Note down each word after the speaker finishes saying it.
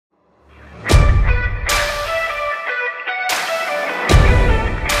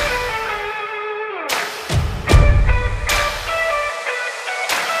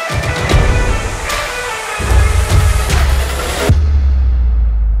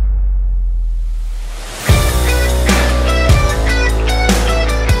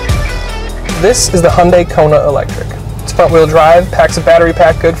This is the Hyundai Kona Electric. It's front-wheel drive, packs a battery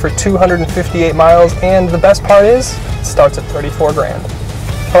pack good for 258 miles, and the best part is, it starts at 34 grand.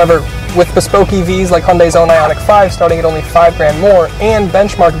 However, with bespoke EVs like Hyundai's own Ioniq 5 starting at only 5 grand more, and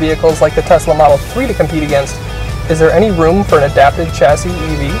benchmark vehicles like the Tesla Model 3 to compete against, is there any room for an adapted chassis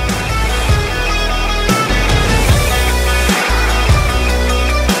EV?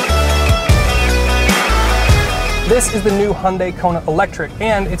 This is the new Hyundai Kona Electric,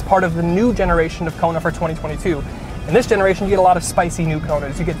 and it's part of the new generation of Kona for 2022. In this generation, you get a lot of spicy new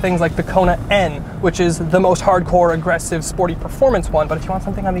Konas. You get things like the Kona N, which is the most hardcore, aggressive, sporty performance one, but if you want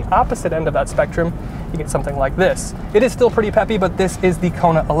something on the opposite end of that spectrum, you get something like this. It is still pretty peppy, but this is the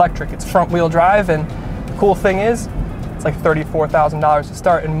Kona Electric. It's front-wheel drive, and the cool thing is, it's like $34,000 to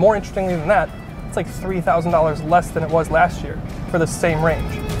start, and more interestingly than that, it's like $3,000 less than it was last year for the same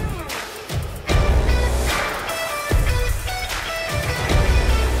range.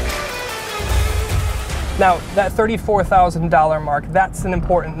 Now, that $34,000 mark, that's an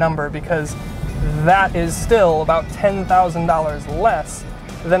important number because that is still about $10,000 less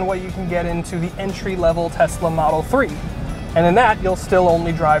than what you can get into the entry-level Tesla Model 3. And in that, you'll still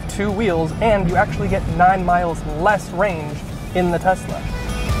only drive 2 wheels, and you actually get 9 miles less range in the Tesla.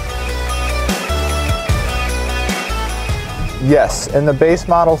 Yes, in the base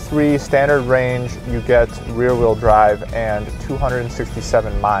Model 3 standard range, you get rear-wheel drive and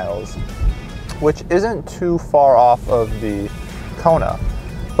 267 miles. Which isn't too far off of the Kona.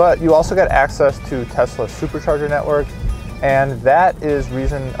 But you also get access to Tesla's supercharger network, and that is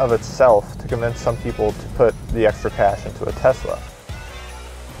reason of itself to convince some people to put the extra cash into a Tesla.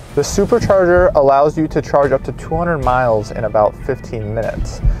 The supercharger allows you to charge up to 200 miles in about 15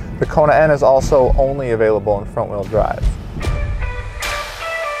 minutes. The Kona N is also only available in front-wheel drive.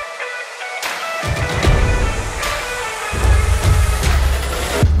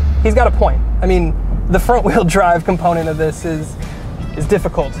 He's got a point. I mean, the front-wheel drive component of this is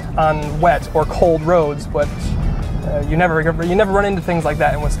difficult on wet or cold roads, but you never run into things like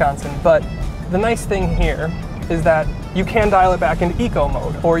that in Wisconsin. But the nice thing here is that you can dial it back into Eco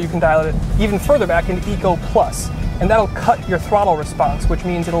mode, or you can dial it even further back into Eco Plus, and that'll cut your throttle response, which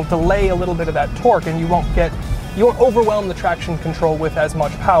means it'll delay a little bit of that torque, and you won't overwhelm the traction control with as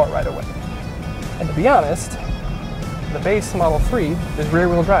much power right away. And to be honest, the base Model 3 is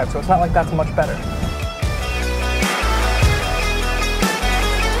rear-wheel drive, so it's not like that's much better.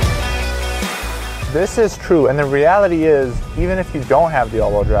 This is true, and the reality is, even if you don't have the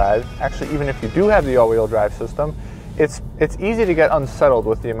all-wheel drive, actually even if you do have the all-wheel drive system, it's easy to get unsettled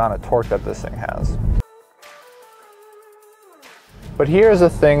with the amount of torque that this thing has. But here's a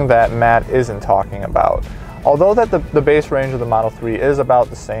thing that Matt isn't talking about. Although that the base range of the Model 3 is about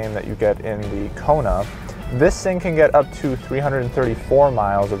the same that you get in the Kona, this thing can get up to 334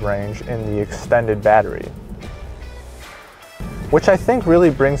 miles of range in the extended battery. Which I think really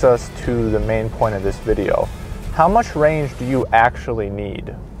brings us to the main point of this video. How much range do you actually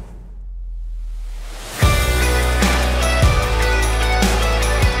need?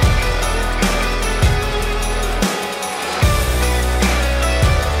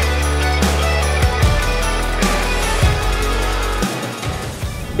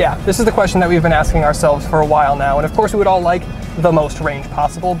 Yeah, this is the question that we've been asking ourselves for a while now, and of course we would all like the most range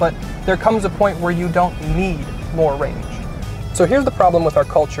possible, but there comes a point where you don't need more range. So here's the problem with our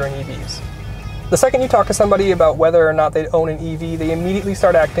culture in EVs. The second you talk to somebody about whether or not they own an EV, they immediately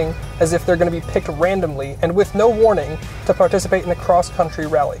start acting as if they're going to be picked randomly and with no warning to participate in a cross-country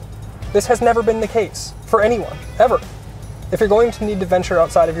rally. This has never been the case for anyone, ever. If you're going to need to venture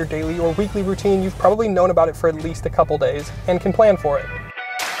outside of your daily or weekly routine, you've probably known about it for at least a couple days and can plan for it.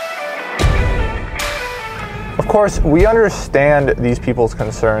 Of course, we understand these people's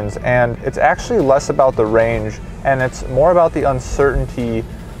concerns, and it's actually less about the range, and it's more about the uncertainty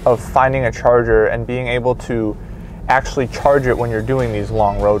of finding a charger and being able to actually charge it when you're doing these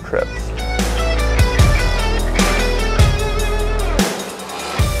long road trips.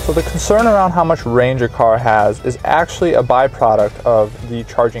 So the concern around how much range a car has is actually a byproduct of the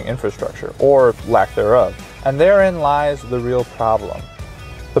charging infrastructure, or lack thereof, and therein lies the real problem.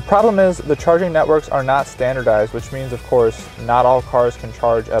 The problem is the charging networks are not standardized, which means, of course, not all cars can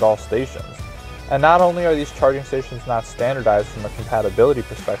charge at all stations. And not only are these charging stations not standardized from a compatibility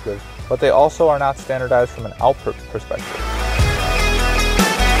perspective, but they also are not standardized from an output perspective.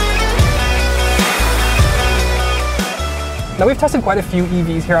 Now, we've tested quite a few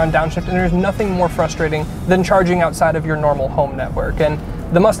EVs here on Downshift, and there's nothing more frustrating than charging outside of your normal home network. And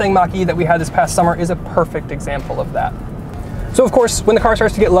the Mustang Mach-E that we had this past summer is a perfect example of that. So of course, when the car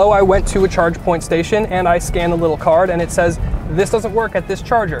starts to get low, I went to a charge point station and I scanned the little card and it says, this doesn't work at this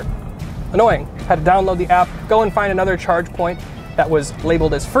charger. Annoying. Had to download the app, go and find another charge point that was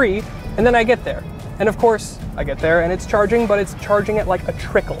labeled as free, and then I get there. And of course, I get there and it's charging, but it's charging at like a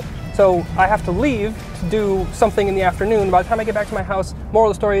trickle. So I have to leave to do something in the afternoon. By the time I get back to my house,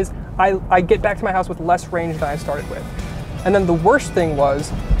 moral of the story is I get back to my house with less range than I started with. And then the worst thing was,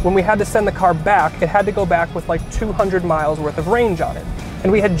 when we had to send the car back, it had to go back with like 200 miles worth of range on it.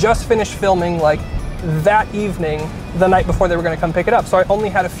 And we had just finished filming like that evening, the night before they were gonna come pick it up. So I only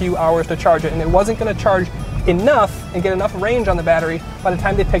had a few hours to charge it, and it wasn't gonna charge enough and get enough range on the battery by the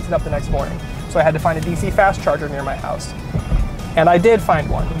time they picked it up the next morning. So I had to find a DC fast charger near my house. And I did find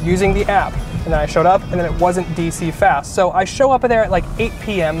one using the app. And then I showed up and then it wasn't DC fast. So I show up there at like 8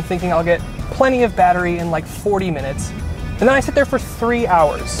 p.m. thinking I'll get plenty of battery in like 40 minutes. And then I sit there for 3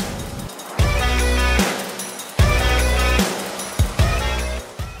 hours.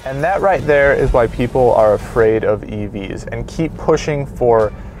 And that right there is why people are afraid of EVs and keep pushing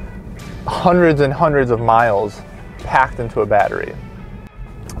for hundreds and hundreds of miles packed into a battery.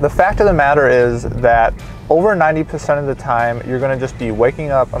 The fact of the matter is that over 90% of the time, you're gonna just be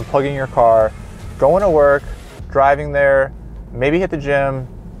waking up, unplugging your car, going to work, driving there, maybe hit the gym,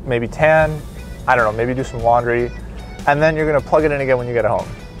 maybe tan, I don't know, maybe do some laundry, and then you're gonna plug it in again when you get home.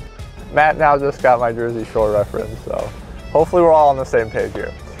 Matt now just got my Jersey Shore reference, so hopefully we're all on the same page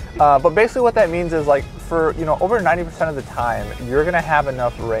here. But basically what that means is, like, for over 90% of the time, you're gonna have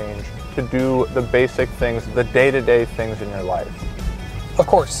enough range to do the basic things, the day-to-day things in your life. Of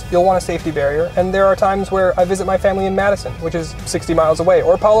course, you'll want a safety barrier, and there are times where I visit my family in Madison, which is 60 miles away,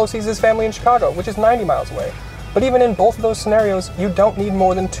 or Paulo sees his family in Chicago, which is 90 miles away. But even in both of those scenarios, you don't need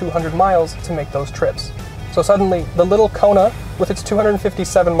more than 200 miles to make those trips. So suddenly, the little Kona, with its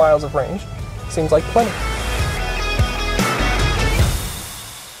 257 miles of range, seems like plenty.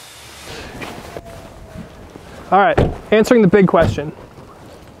 All right, answering the big question.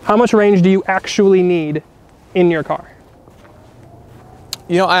 How much range do you actually need in your car?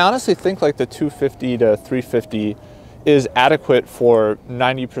 I honestly think like the 250 to 350 is adequate for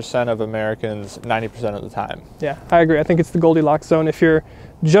 90% of Americans 90% of the time. Yeah, I agree. I think it's the Goldilocks zone. If you're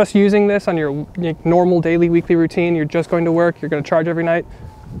just using this on your normal daily, weekly routine, you're just going to work, you're going to charge every night,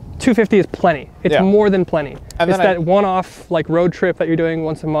 250 is plenty. It's more than plenty. And it's that one-off like road trip that you're doing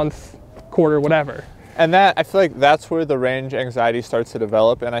once a month, quarter, whatever. And that, I feel like that's where the range anxiety starts to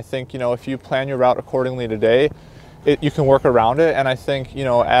develop. And I think, if you plan your route accordingly today, you can work around it. And I think,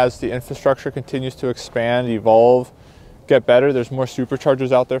 as the infrastructure continues to expand, evolve, get better, there's more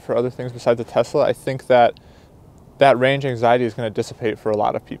superchargers out there for other things besides the Tesla. I think that range anxiety is going to dissipate for a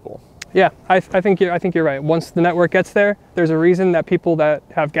lot of people. Yeah, I think you're right. Once the network gets there, there's a reason that people that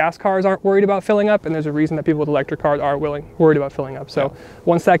have gas cars aren't worried about filling up, and there's a reason that people with electric cars are worried about filling up. So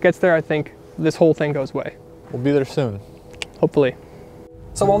once that gets there, I think this whole thing goes away. We'll be there soon. Hopefully.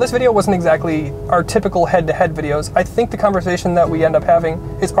 So while this video wasn't exactly our typical head-to-head videos, I think the conversation that we end up having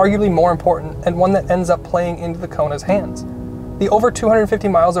is arguably more important, and one that ends up playing into the Kona's hands. The over 250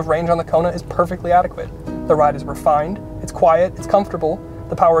 miles of range on the Kona is perfectly adequate. The ride is refined, it's quiet, it's comfortable,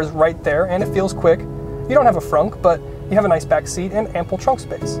 the power is right there, and it feels quick. You don't have a frunk, but you have a nice back seat and ample trunk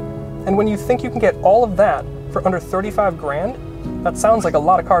space. And when you think you can get all of that for under 35 grand, that sounds like a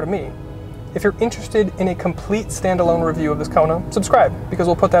lot of car to me. If you're interested in a complete standalone review of this Kona, subscribe, because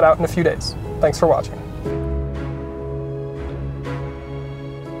we'll put that out in a few days. Thanks for watching.